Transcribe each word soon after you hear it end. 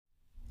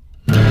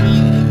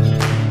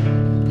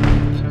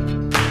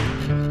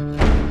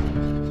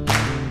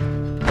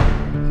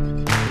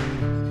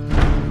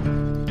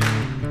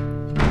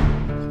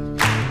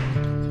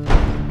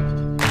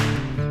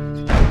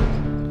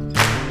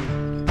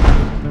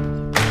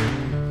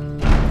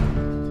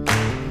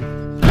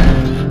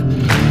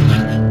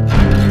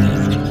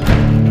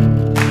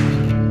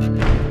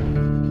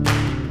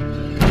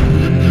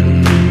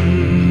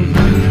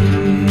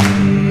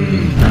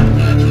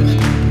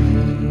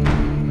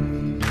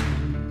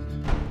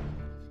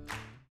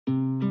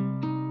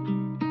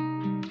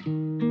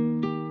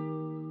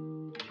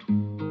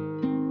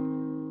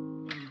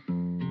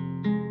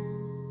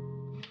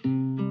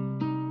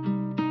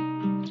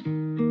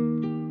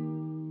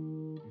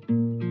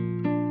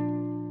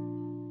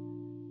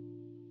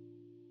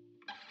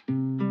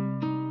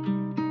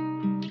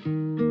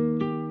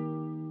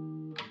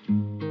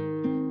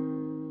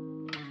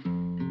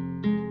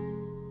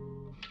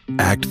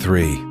Act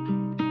 3.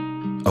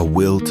 A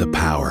Will to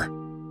Power.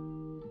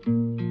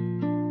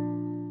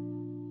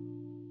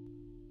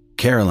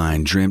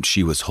 Caroline dreamt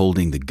she was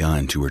holding the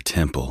gun to her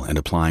temple and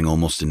applying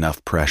almost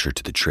enough pressure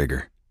to the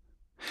trigger.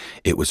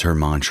 It was her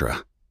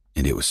mantra,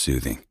 and it was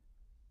soothing.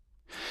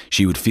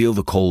 She would feel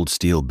the cold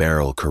steel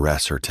barrel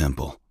caress her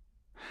temple.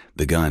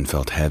 The gun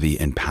felt heavy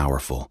and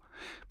powerful,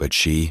 but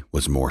she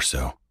was more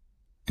so,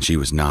 and she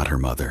was not her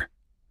mother.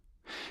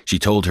 She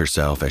told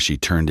herself as she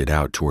turned it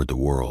out toward the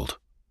world.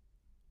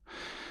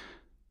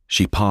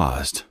 She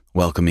paused,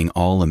 welcoming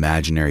all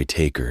imaginary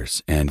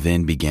takers, and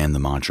then began the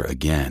mantra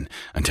again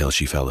until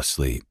she fell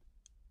asleep.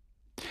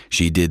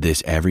 She did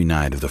this every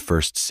night of the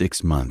first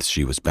 6 months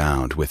she was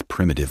bound with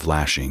primitive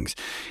lashings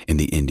in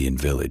the Indian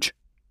village.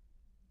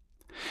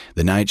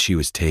 The night she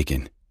was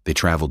taken, they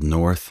traveled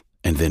north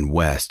and then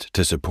west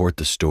to support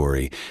the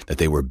story that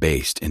they were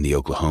based in the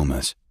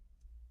Oklahomas.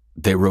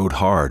 They rode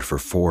hard for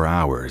 4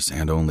 hours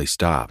and only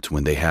stopped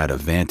when they had a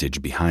vantage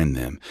behind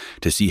them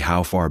to see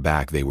how far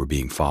back they were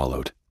being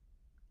followed.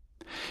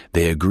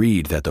 They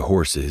agreed that the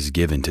horses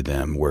given to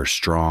them were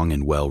strong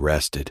and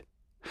well-rested,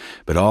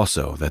 but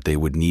also that they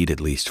would need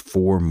at least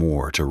 4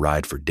 more to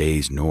ride for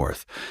days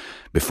north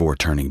before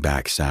turning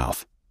back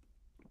south.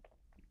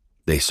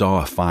 They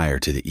saw a fire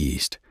to the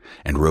east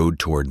and rode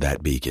toward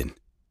that beacon,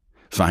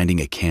 finding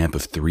a camp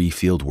of 3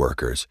 field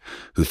workers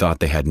who thought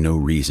they had no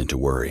reason to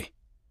worry.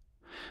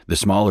 The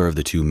smaller of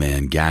the 2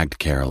 men gagged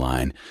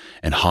Caroline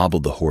and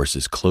hobbled the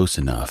horses close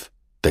enough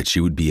that she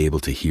would be able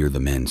to hear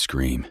the men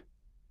scream.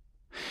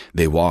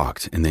 They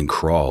walked and then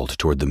crawled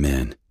toward the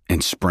men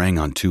and sprang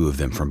on 2 of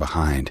them from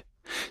behind,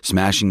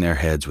 smashing their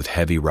heads with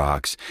heavy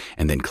rocks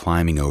and then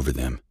climbing over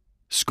them,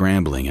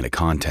 scrambling in a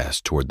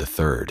contest toward the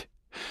 3rd,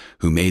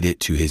 who made it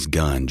to his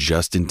gun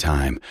just in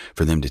time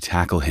for them to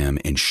tackle him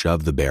and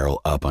shove the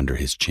barrel up under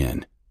his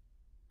chin.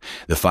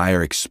 The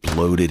fire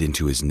exploded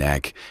into his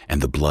neck and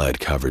the blood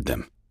covered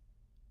them.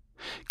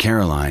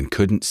 Caroline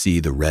couldn't see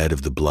the red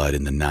of the blood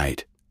in the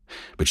night,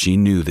 but she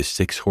knew the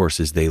 6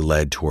 horses they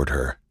led toward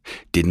her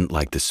didn't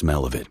like the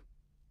smell of it.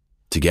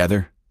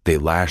 Together, they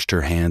lashed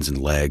her hands and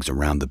legs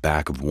around the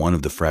back of one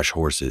of the fresh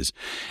horses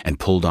and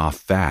pulled off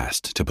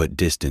fast to put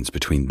distance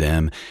between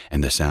them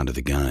and the sound of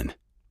the gun.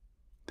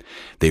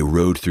 They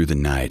rode through the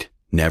night,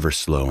 never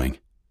slowing,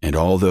 and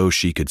although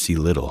she could see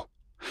little,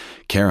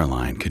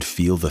 Caroline could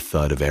feel the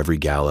thud of every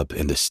gallop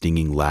and the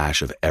stinging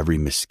lash of every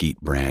mesquite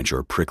branch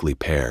or prickly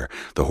pear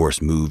the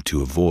horse moved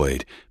to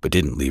avoid but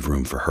didn't leave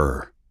room for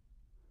her.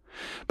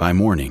 By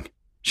morning,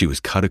 she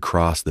was cut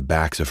across the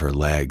backs of her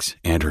legs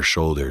and her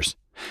shoulders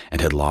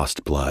and had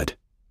lost blood.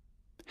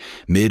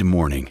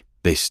 Mid-morning,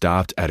 they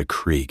stopped at a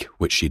creek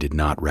which she did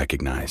not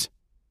recognize.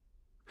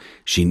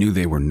 She knew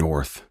they were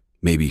north,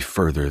 maybe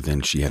further than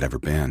she had ever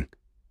been.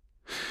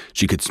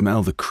 She could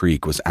smell the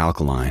creek was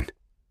alkaline,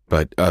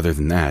 but other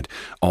than that,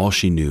 all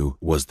she knew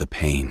was the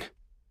pain.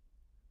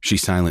 She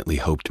silently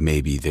hoped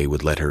maybe they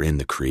would let her in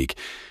the creek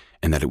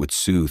and that it would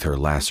soothe her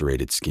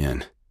lacerated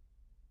skin.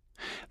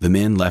 The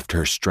men left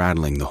her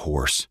straddling the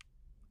horse,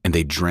 and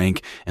they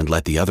drank and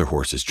let the other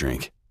horses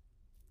drink,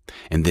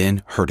 and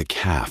then herd a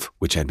calf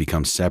which had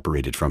become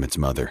separated from its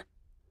mother.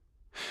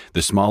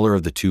 The smaller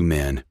of the 2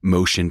 men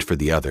motioned for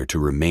the other to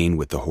remain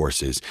with the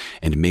horses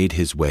and made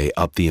his way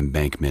up the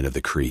embankment of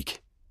the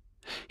creek.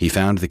 He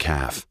found the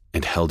calf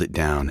and held it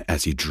down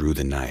as he drew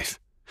the knife,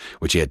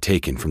 which he had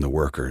taken from the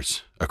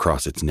workers,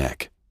 across its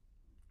neck.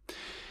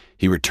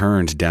 He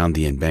returned down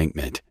the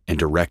embankment and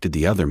directed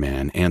the other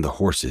man and the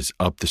horses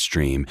up the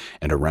stream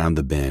and around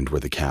the bend where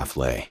the calf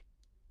lay.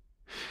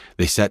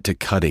 They set to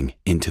cutting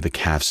into the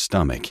calf's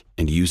stomach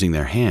and using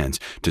their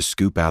hands to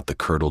scoop out the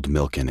curdled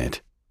milk in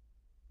it.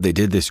 They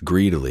did this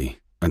greedily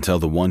until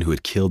the one who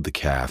had killed the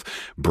calf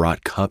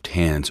brought cupped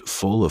hands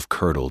full of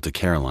curdle to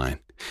Caroline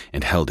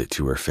and held it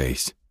to her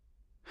face.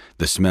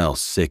 The smell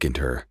sickened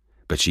her,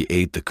 but she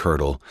ate the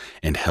curdle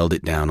and held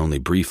it down only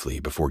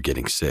briefly before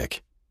getting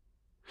sick.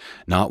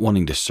 Not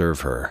wanting to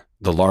serve her,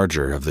 the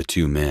larger of the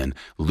 2 men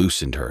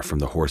loosened her from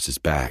the horse's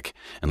back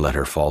and let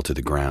her fall to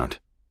the ground.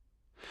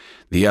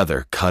 The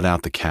other cut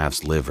out the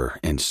calf's liver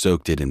and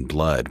soaked it in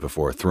blood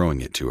before throwing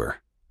it to her.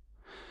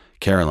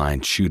 Caroline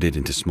chewed it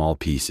into small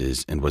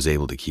pieces and was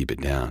able to keep it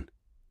down.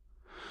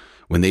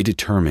 When they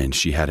determined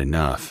she had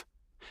enough,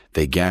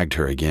 they gagged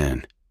her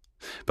again,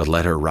 but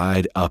let her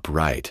ride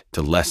upright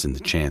to lessen the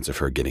chance of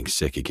her getting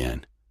sick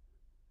again.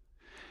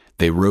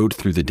 They rode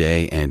through the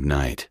day and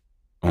night,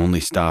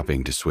 only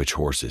stopping to switch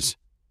horses.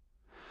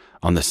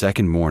 On the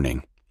 2nd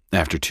morning,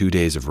 after 2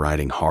 days of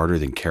riding harder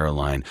than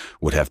Caroline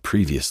would have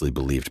previously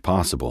believed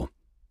possible,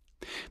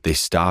 they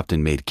stopped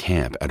and made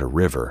camp at a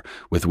river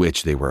with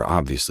which they were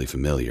obviously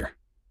familiar.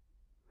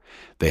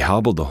 They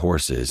hobbled the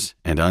horses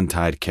and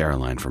untied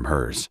Caroline from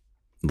hers,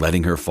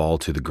 letting her fall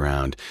to the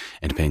ground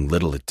and paying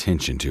little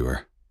attention to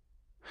her.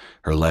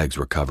 Her legs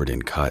were covered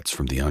in cuts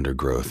from the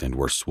undergrowth and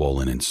were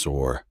swollen and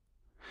sore.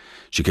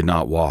 She could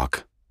not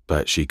walk,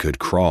 but she could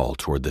crawl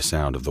toward the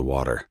sound of the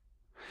water,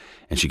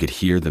 and she could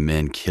hear the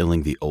men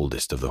killing the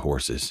oldest of the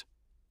horses.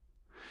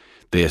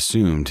 They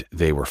assumed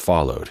they were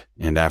followed,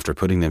 and after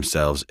putting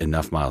themselves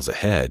enough miles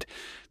ahead,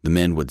 the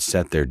men would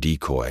set their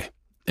decoy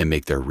and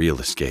make their real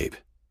escape.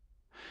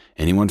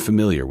 Anyone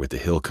familiar with the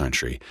hill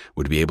country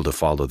would be able to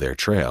follow their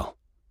trail,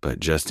 but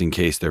just in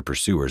case their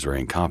pursuers were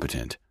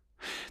incompetent,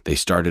 they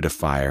started a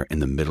fire in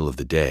the middle of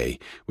the day,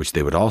 which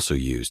they would also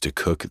use to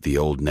cook the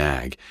old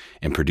nag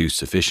and produce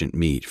sufficient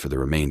meat for the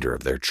remainder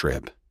of their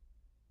trip.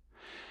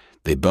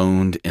 They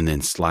boned and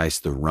then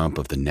sliced the rump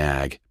of the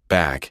nag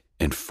back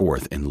and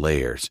forth in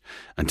layers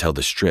until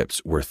the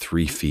strips were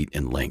 3 feet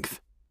in length,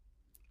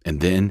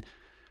 and then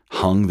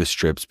hung the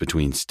strips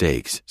between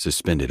stakes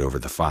suspended over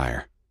the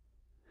fire.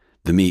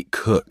 The meat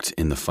cooked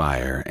in the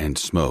fire and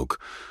smoke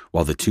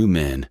while the 2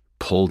 men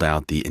pulled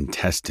out the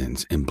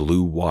intestines and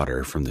blew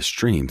water from the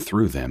stream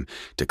through them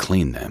to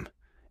clean them,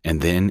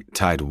 and then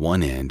tied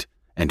one end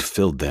and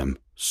filled them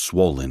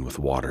swollen with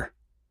water.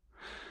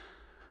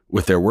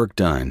 With their work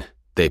done,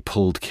 they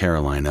pulled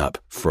Caroline up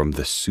from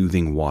the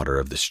soothing water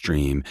of the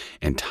stream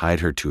and tied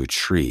her to a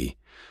tree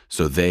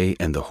so they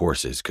and the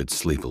horses could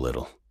sleep a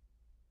little.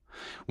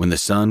 When the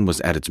sun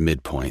was at its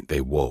midpoint,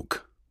 they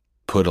woke,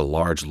 put a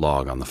large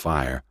log on the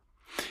fire,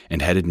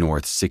 and headed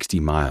north 60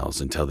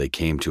 miles until they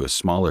came to a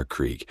smaller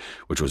creek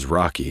which was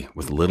rocky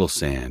with little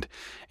sand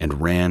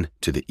and ran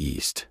to the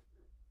east.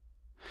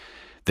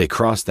 They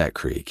crossed that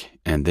creek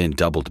and then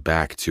doubled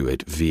back to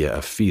it via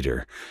a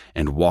feeder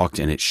and walked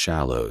in its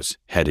shallows,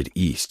 headed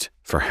east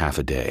for half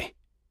a day.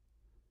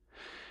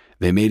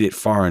 They made it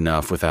far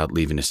enough without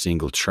leaving a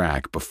single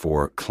track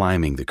before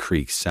climbing the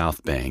creek's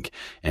south bank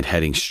and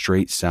heading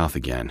straight south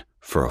again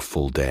for a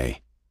full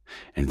day,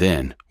 and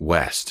then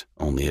west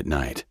only at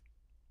night.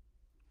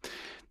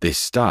 They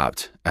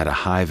stopped at a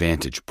high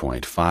vantage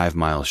point 5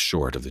 miles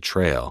short of the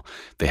trail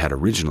they had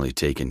originally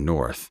taken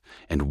north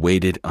and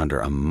waited under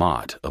a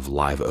motte of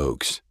live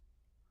oaks.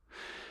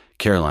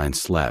 Caroline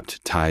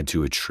slept tied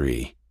to a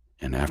tree,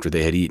 and after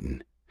they had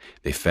eaten,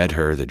 they fed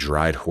her the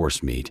dried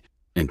horse meat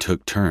and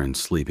took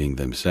turns sleeping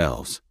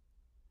themselves.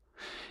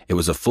 It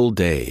was a full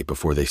day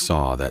before they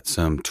saw that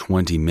some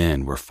 20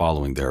 men were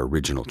following their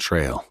original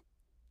trail.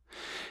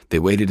 They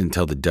waited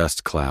until the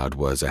dust cloud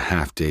was a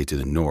half day to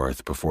the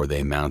north before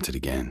they mounted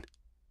again.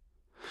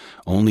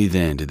 Only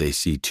then did they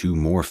see 2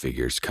 more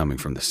figures coming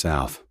from the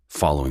south,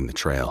 following the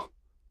trail.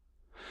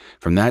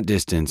 From that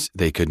distance,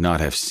 they could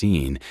not have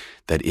seen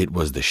that it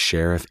was the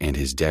sheriff and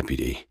his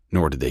deputy,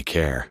 nor did they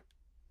care.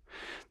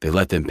 They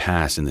let them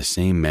pass in the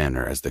same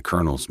manner as the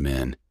colonel's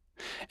men,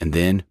 and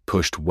then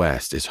pushed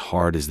west as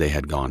hard as they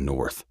had gone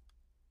north,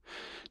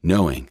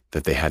 knowing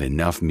that they had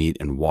enough meat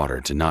and water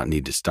to not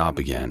need to stop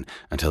again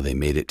until they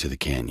made it to the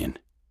canyon.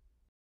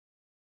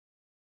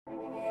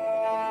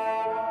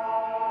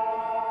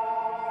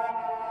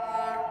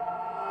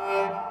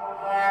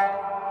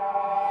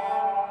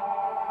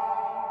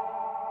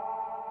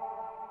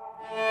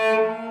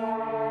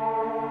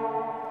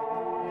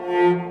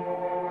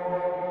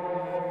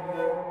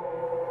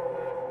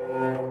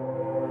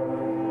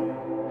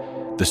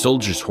 The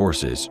soldiers'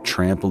 horses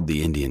trampled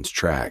the Indians'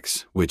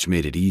 tracks, which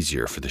made it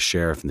easier for the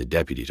sheriff and the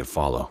deputy to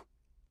follow.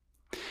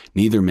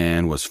 Neither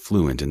man was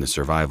fluent in the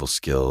survival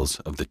skills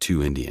of the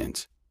 2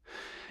 Indians,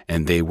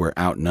 and they were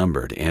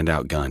outnumbered and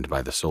outgunned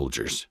by the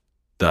soldiers.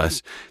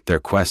 Thus, their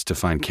quest to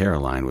find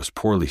Caroline was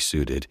poorly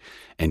suited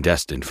and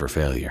destined for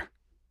failure.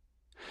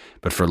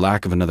 But for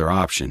lack of another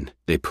option,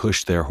 they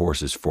pushed their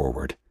horses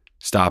forward,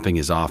 stopping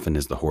as often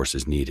as the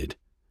horses needed.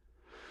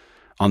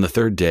 On the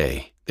 3rd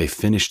day, they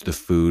finished the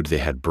food they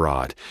had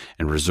brought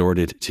and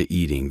resorted to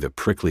eating the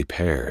prickly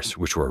pears,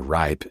 which were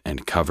ripe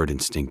and covered in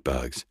stink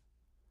bugs.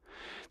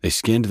 They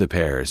skinned the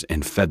pears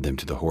and fed them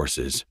to the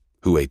horses,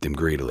 who ate them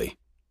greedily.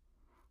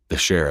 The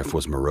sheriff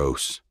was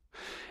morose,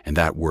 and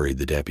that worried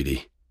the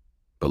deputy,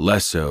 but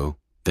less so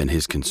than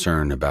his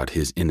concern about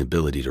his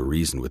inability to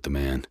reason with the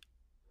man.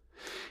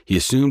 He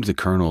assumed the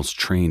colonel's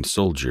trained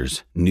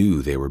soldiers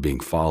knew they were being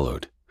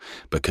followed,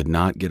 but could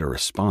not get a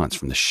response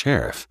from the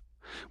sheriff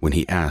when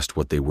he asked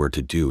what they were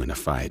to do in a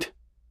fight.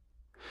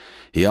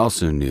 He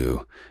also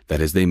knew that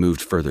as they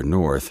moved further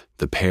north,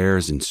 the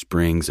pears and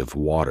springs of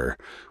water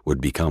would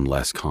become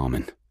less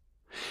common.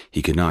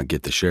 He could not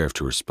get the sheriff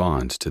to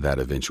respond to that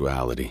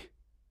eventuality.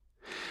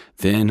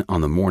 Then,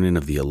 on the morning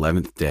of the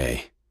 11th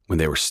day, when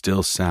they were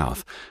still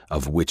south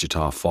of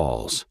Wichita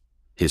Falls,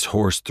 his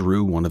horse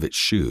threw one of its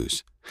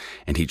shoes,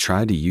 and he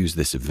tried to use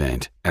this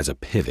event as a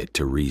pivot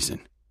to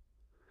reason.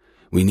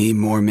 "We need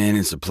more men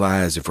and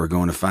supplies if we're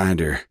going to find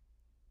her."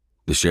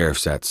 The sheriff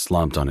sat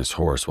slumped on his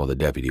horse while the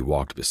deputy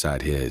walked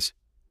beside his.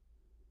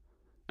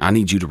 "I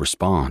need you to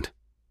respond.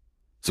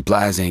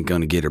 Supplies ain't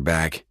going to get her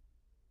back."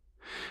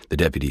 The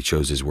deputy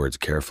chose his words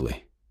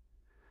carefully.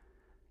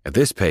 "At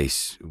this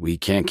pace, we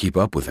can't keep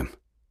up with him."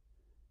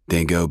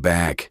 "Then go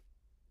back."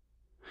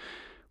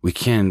 "We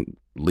can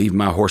leave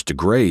my horse to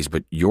graze,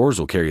 but yours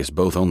will carry us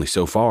both only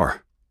so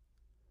far."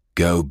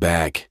 "Go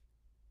back."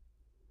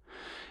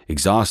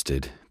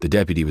 Exhausted, the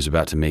deputy was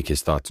about to make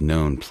his thoughts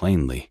known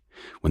plainly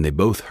when they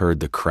both heard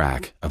the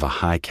crack of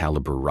a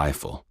high-caliber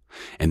rifle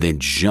and then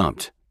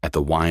jumped at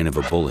the whine of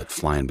a bullet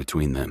flying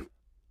between them.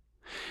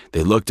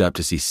 They looked up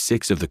to see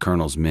 6 of the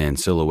colonel's men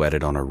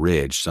silhouetted on a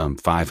ridge some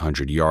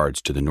 500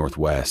 yards to the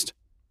northwest.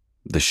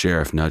 The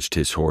sheriff nudged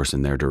his horse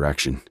in their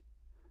direction.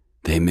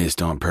 They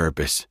missed on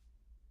purpose.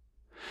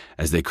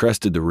 As they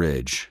crested the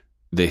ridge,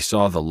 they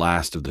saw the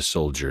last of the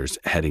soldiers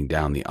heading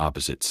down the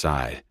opposite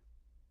side.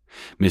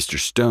 Mr.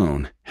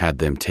 Stone had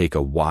them take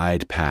a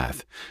wide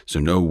path so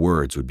no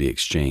words would be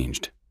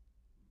exchanged.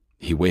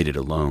 He waited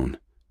alone,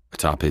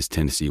 atop his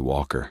Tennessee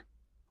Walker.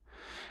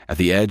 At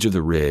the edge of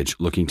the ridge,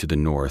 looking to the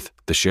north,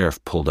 the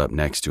sheriff pulled up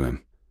next to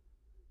him.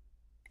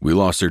 We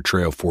lost their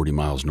trail 40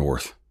 miles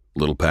north, a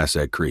little past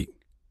that creek,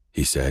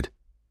 he said,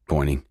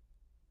 pointing.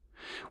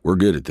 We're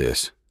good at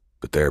this,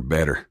 but they're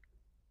better.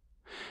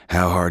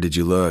 How hard did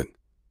you look?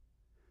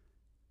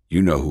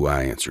 You know who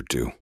I answer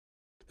to.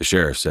 The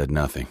sheriff said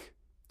nothing.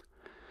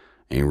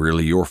 Ain't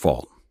really your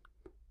fault.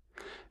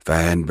 If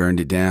I hadn't burned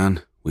it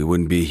down, we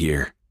wouldn't be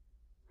here.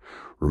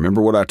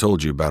 Remember what I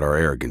told you about our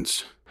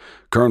arrogance.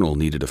 Colonel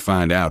needed to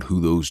find out who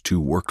those 2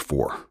 worked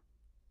for.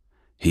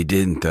 He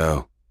didn't,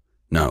 though.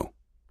 No,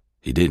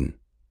 he didn't.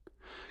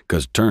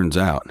 'Cause it turns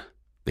out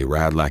they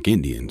ride like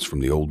Indians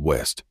from the Old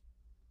West.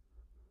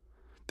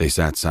 They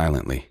sat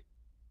silently,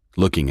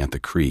 looking at the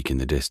creek in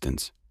the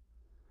distance.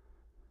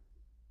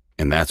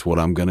 And that's what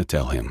I'm going to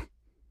tell him.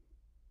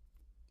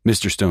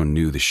 Mr. Stone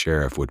knew the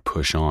sheriff would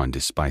push on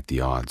despite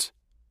the odds.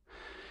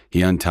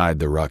 He untied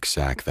the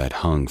rucksack that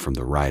hung from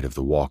the right of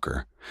the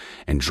walker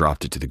and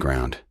dropped it to the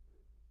ground.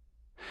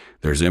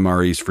 There's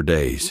MREs for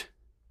days,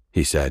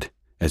 he said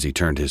as he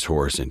turned his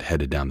horse and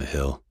headed down the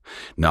hill,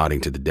 nodding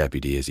to the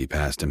deputy as he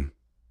passed him.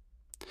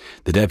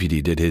 The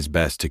deputy did his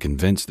best to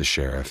convince the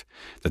sheriff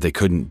that they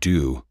couldn't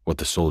do what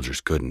the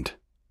soldiers couldn't,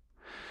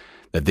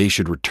 that they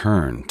should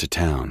return to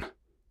town,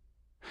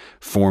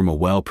 form a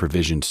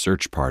well-provisioned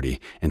search party,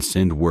 and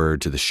send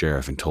word to the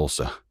sheriff in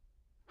Tulsa,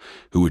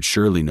 who would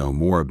surely know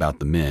more about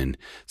the men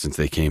since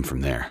they came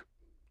from there.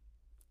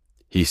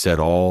 He said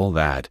all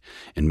that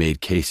and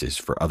made cases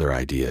for other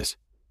ideas.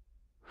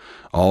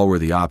 All were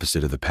the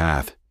opposite of the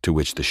path to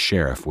which the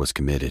sheriff was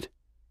committed.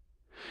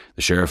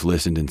 The sheriff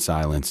listened in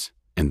silence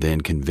and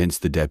then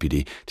convinced the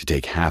deputy to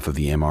take half of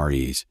the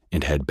MREs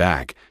and head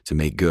back to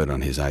make good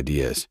on his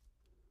ideas.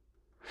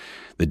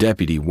 The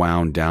deputy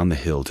wound down the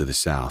hill to the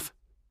south.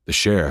 The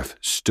sheriff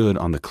stood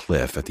on the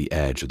cliff at the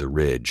edge of the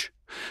ridge,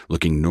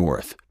 looking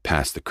north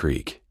past the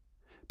creek,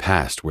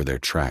 past where their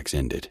tracks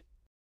ended.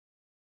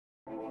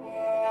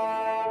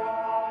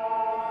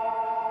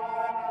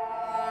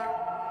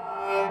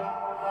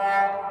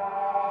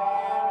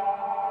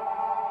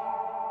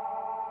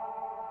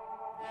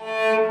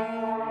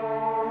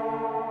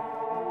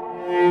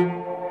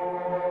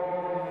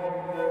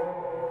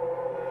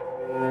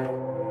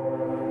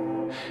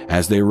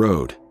 As they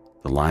rode,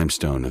 the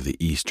limestone of the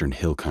eastern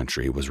hill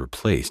country was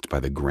replaced by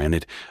the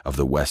granite of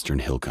the western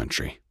hill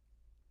country.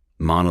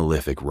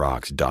 Monolithic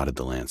rocks dotted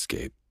the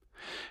landscape,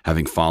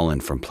 having fallen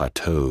from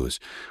plateaus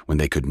when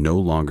they could no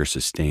longer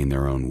sustain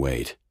their own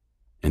weight.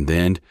 And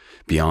then,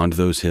 beyond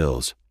those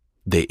hills,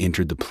 they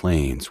entered the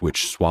plains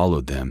which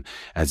swallowed them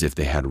as if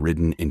they had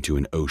ridden into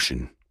an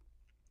ocean.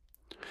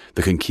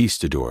 The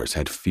conquistadors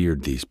had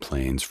feared these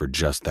plains for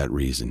just that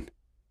reason.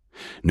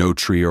 No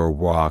tree or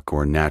rock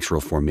or natural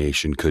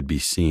formation could be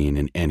seen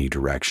in any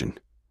direction.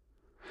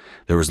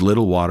 There was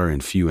little water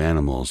and few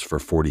animals for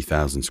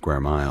 40,000 square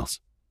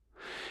miles.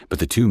 But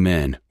the 2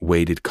 men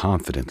waded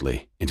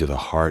confidently into the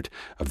heart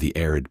of the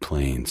arid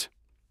plains.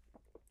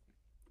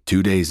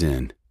 2 days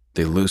in,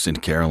 they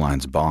loosened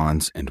Caroline's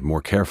bonds and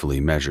more carefully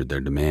measured their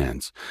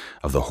demands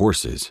of the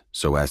horses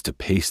so as to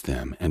pace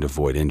them and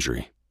avoid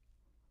injury.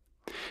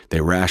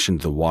 They rationed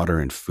the water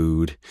and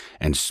food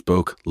and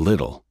spoke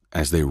little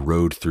as they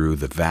rode through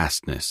the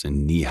vastness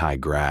and knee-high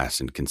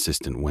grass and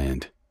consistent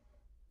wind.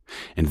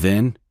 And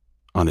then,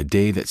 on a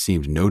day that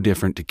seemed no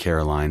different to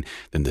Caroline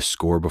than the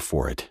score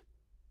before it,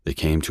 they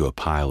came to a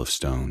pile of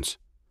stones.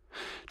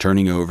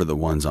 Turning over the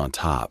ones on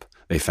top,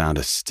 they found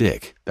a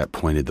stick that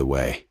pointed the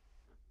way.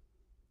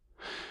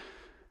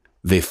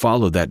 They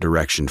followed that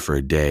direction for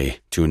a day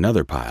to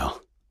another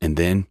pile, and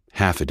then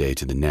half a day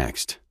to the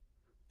next,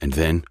 and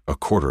then a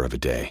quarter of a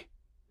day.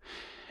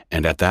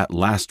 And at that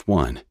last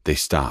one, they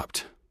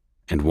stopped,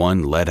 and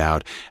one let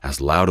out as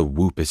loud a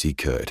whoop as he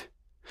could,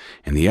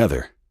 and the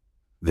other,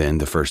 then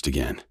the first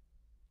again.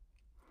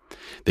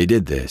 They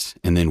did this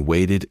and then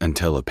waited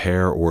until a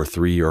pair or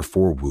 3 or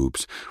 4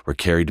 whoops were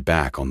carried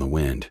back on the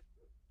wind.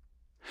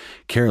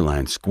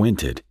 Caroline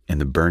squinted in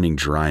the burning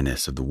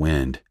dryness of the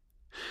wind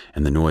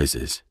and the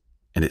noises,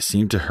 and it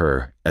seemed to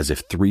her as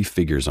if 3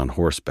 figures on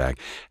horseback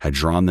had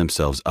drawn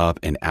themselves up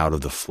and out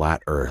of the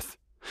flat earth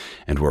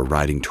and were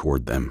riding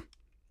toward them.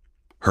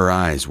 Her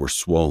eyes were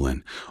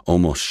swollen,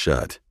 almost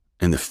shut,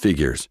 and the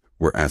figures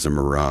were as a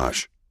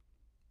mirage.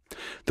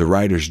 The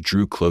riders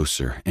drew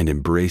closer and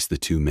embraced the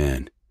 2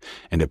 men,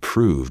 and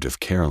approved of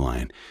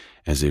Caroline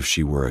as if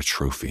she were a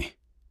trophy.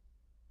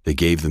 They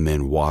gave the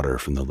men water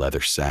from the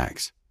leather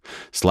sacks,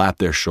 slapped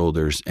their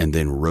shoulders, and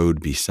then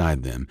rode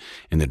beside them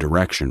in the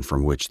direction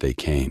from which they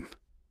came.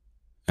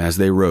 As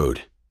they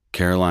rode,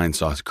 Caroline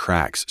saw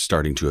cracks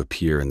starting to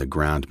appear in the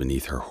ground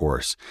beneath her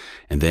horse,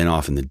 and then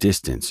off in the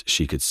distance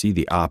she could see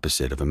the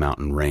opposite of a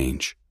mountain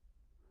range.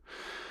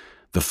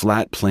 The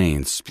flat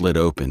plains split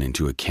open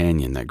into a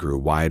canyon that grew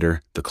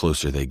wider the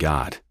closer they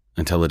got,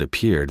 until it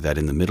appeared that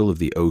in the middle of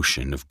the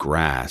ocean of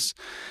grass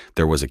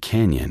there was a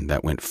canyon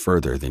that went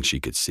further than she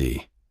could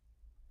see.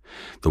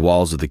 The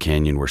walls of the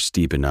canyon were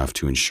steep enough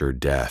to ensure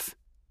death,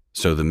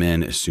 so the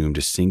men assumed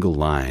a single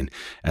line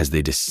as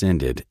they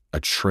descended a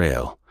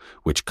trail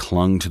which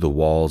clung to the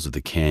walls of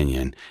the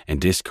canyon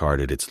and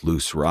discarded its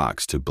loose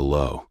rocks to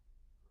below.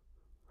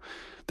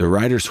 The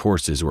riders'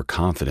 horses were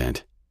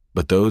confident,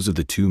 but those of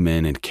the two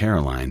men and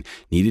Caroline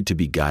needed to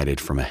be guided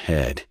from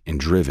ahead and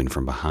driven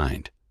from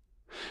behind.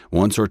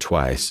 Once or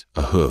twice,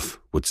 a hoof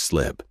would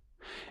slip,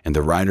 and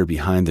the rider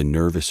behind the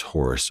nervous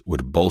horse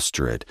would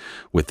bolster it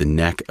with the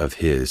neck of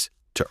his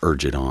to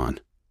urge it on.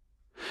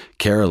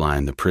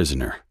 Caroline, the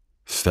prisoner,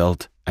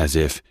 felt as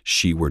if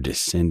she were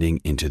descending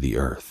into the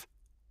earth.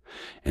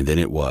 And then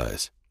it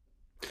was.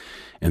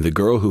 And the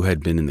girl who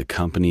had been in the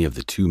company of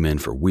the two men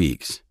for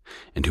weeks,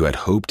 and who had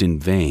hoped in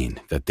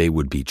vain that they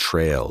would be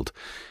trailed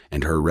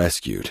and her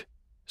rescued,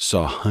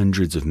 saw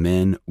hundreds of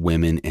men,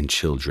 women, and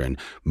children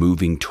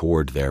moving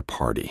toward their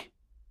party.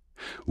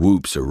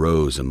 Whoops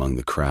arose among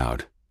the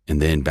crowd,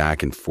 and then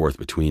back and forth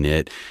between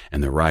it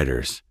and the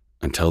riders,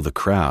 until the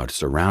crowd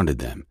surrounded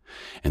them,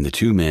 and the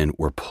two men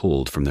were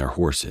pulled from their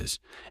horses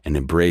and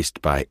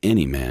embraced by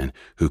any man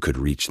who could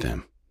reach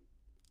them.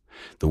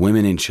 The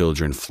women and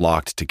children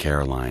flocked to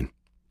Caroline,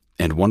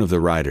 and one of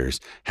the riders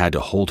had to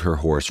hold her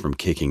horse from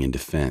kicking in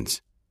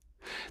defense.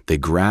 They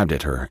grabbed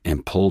at her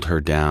and pulled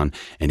her down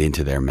and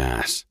into their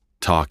mass,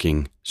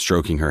 talking,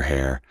 stroking her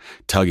hair,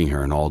 tugging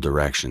her in all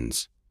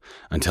directions,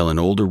 until an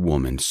older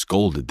woman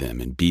scolded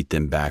them and beat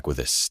them back with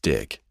a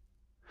stick.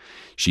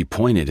 She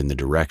pointed in the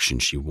direction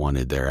she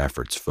wanted their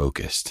efforts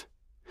focused,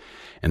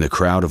 and the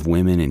crowd of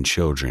women and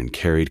children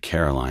carried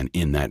Caroline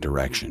in that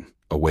direction,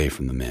 away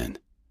from the men.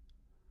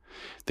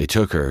 They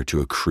took her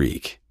to a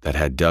creek that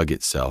had dug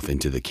itself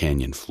into the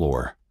canyon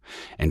floor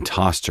and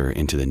tossed her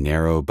into the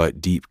narrow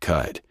but deep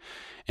cut,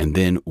 and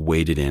then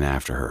waded in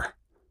after her.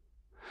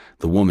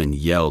 The woman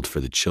yelled for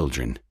the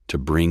children to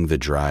bring the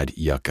dried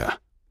yucca,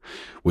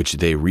 which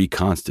they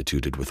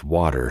reconstituted with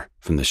water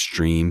from the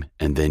stream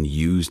and then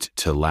used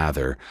to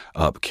lather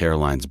up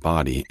Caroline's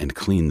body and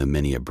clean the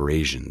many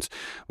abrasions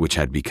which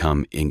had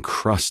become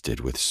encrusted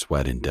with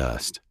sweat and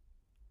dust.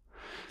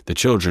 The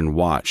children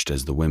watched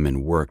as the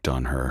women worked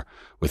on her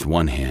with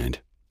one hand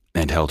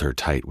and held her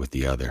tight with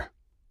the other.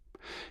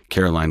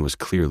 Caroline was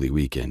clearly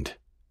weakened,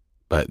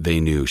 but they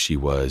knew she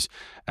was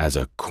as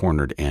a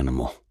cornered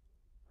animal,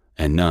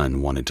 and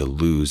none wanted to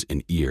lose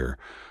an ear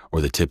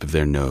or the tip of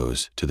their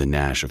nose to the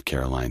gnash of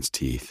Caroline's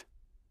teeth.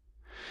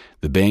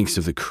 The banks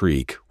of the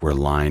creek were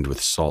lined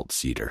with salt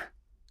cedar.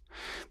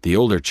 The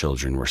older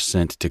children were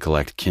sent to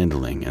collect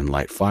kindling and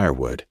light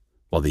firewood,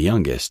 while the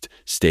youngest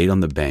stayed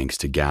on the banks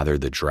to gather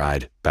the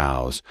dried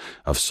boughs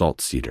of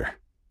salt cedar.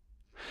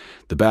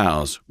 The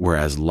boughs were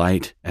as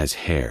light as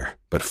hair,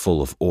 but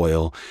full of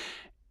oil,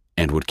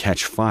 and would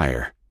catch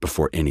fire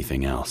before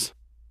anything else.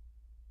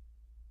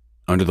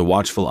 Under the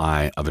watchful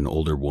eye of an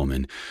older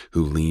woman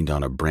who leaned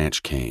on a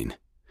branch cane,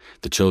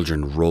 the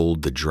children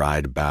rolled the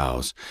dried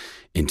boughs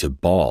into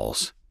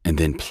balls and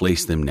then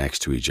placed them next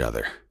to each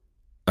other.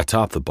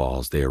 Atop the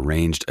balls, they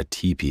arranged a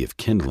teepee of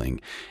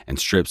kindling and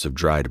strips of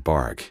dried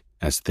bark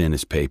as thin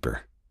as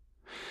paper.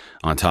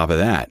 On top of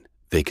that,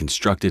 they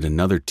constructed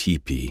another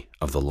teepee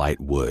of the light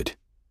wood.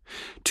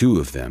 Two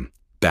of them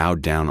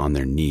bowed down on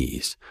their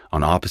knees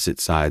on opposite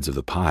sides of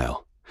the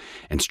pile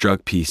and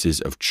struck pieces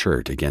of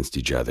chert against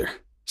each other,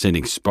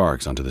 sending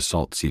sparks onto the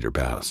salt cedar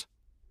boughs.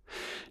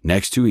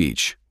 Next to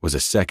each was a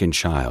second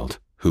child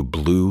who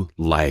blew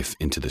life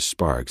into the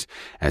sparks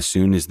as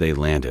soon as they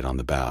landed on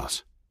the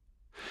boughs.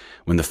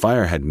 When the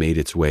fire had made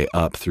its way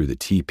up through the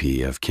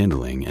teepee of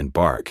kindling and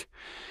bark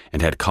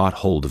and had caught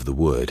hold of the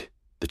wood,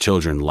 the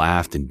children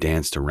laughed and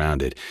danced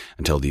around it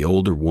until the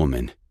older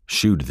woman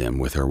shooed them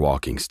with her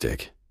walking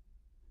stick.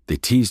 They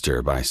teased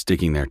her by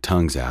sticking their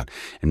tongues out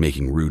and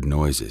making rude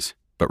noises,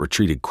 but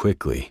retreated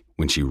quickly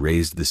when she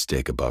raised the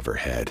stick above her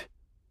head.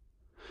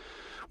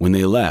 When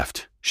they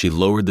left, she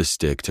lowered the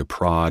stick to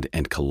prod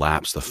and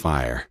collapse the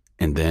fire,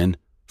 and then,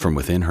 from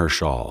within her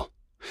shawl,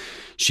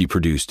 she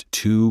produced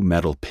 2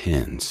 metal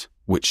pins,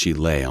 which she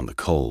lay on the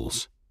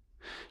coals.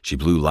 She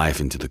blew life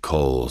into the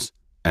coals,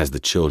 as the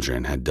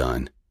children had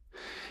done,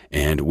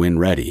 and, when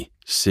ready,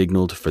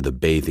 signaled for the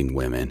bathing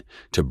women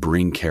to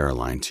bring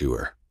Caroline to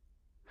her.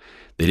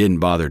 They didn't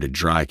bother to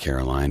dry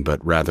Caroline,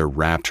 but rather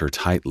wrapped her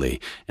tightly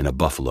in a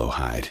buffalo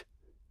hide.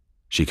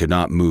 She could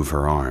not move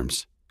her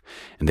arms,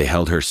 and they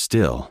held her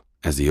still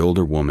as the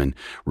older woman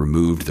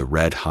removed the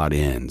red-hot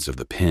ends of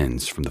the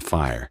pins from the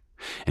fire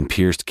and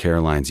pierced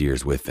Caroline's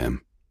ears with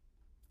them.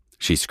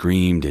 She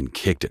screamed and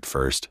kicked at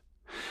first,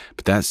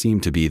 but that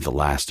seemed to be the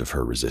last of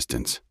her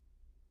resistance.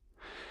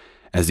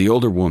 As the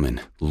older woman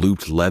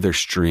looped leather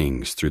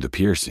strings through the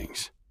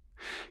piercings,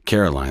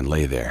 Caroline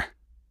lay there,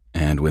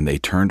 and when they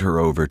turned her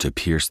over to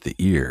pierce the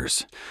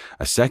ears,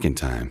 a second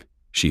time,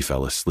 she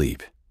fell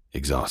asleep,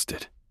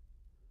 exhausted.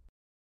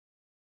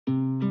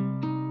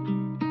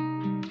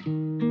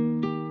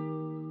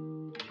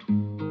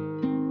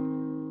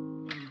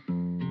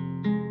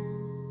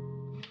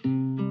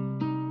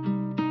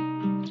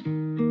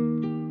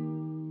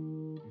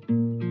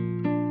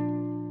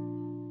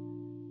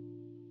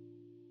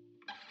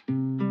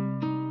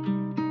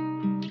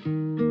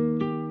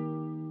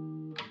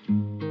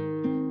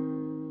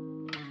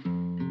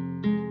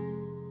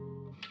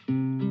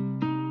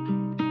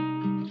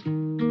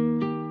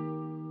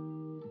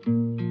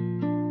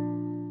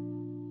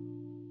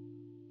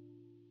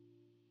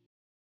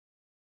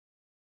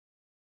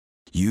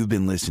 You've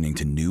been listening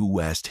to New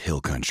West Hill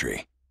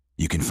Country.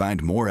 You can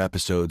find more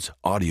episodes,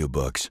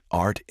 audiobooks,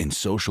 art, and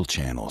social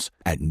channels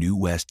at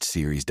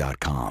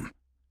newwestseries.com.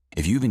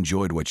 If you've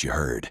enjoyed what you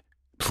heard,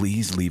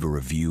 please leave a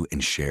review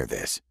and share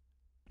this.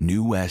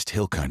 New West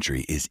Hill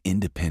Country is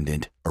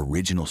independent,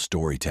 original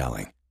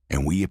storytelling,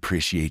 and we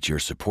appreciate your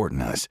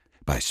supporting us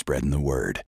by spreading the word.